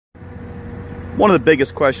One of the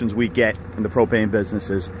biggest questions we get in the propane business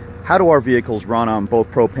is, how do our vehicles run on both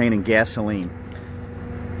propane and gasoline?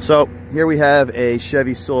 So here we have a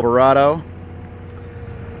Chevy Silverado.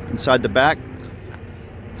 Inside the back,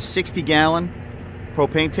 60-gallon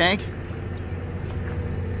propane tank.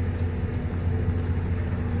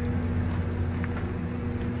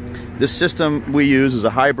 This system we use is a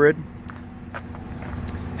hybrid.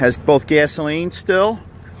 Has both gasoline still.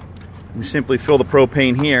 We simply fill the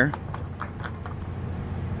propane here.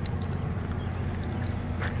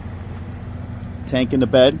 Tank in the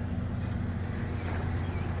bed.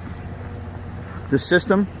 The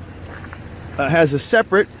system has a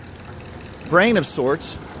separate brain of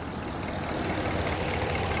sorts.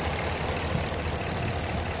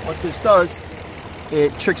 What this does,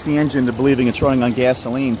 it tricks the engine to believing it's running on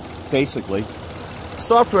gasoline, basically.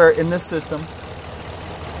 Software in this system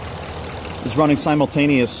is running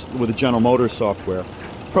simultaneous with the General Motors software.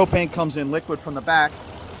 Propane comes in liquid from the back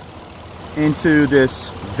into this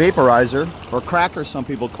vaporizer, or cracker some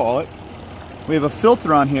people call it. We have a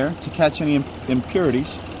filter on here to catch any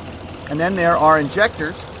impurities, and then there are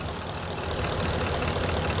injectors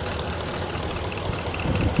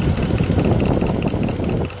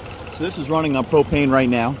so this is running on propane right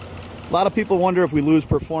now. A lot of people wonder if we lose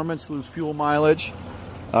performance, lose fuel mileage.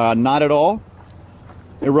 Not at all.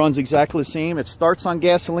 It runs exactly the same. It starts on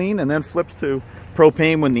gasoline and then flips to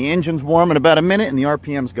propane when the engine's warm in about a minute and the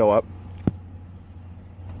RPMs go up.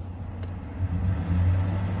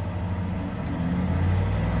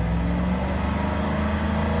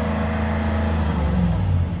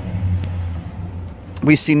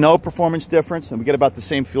 We see no performance difference and we get about the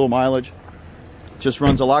same fuel mileage. Just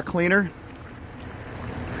runs a lot cleaner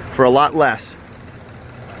for a lot less.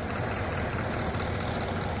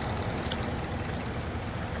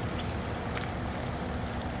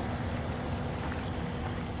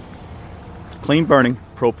 Clean burning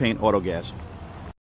propane auto gas.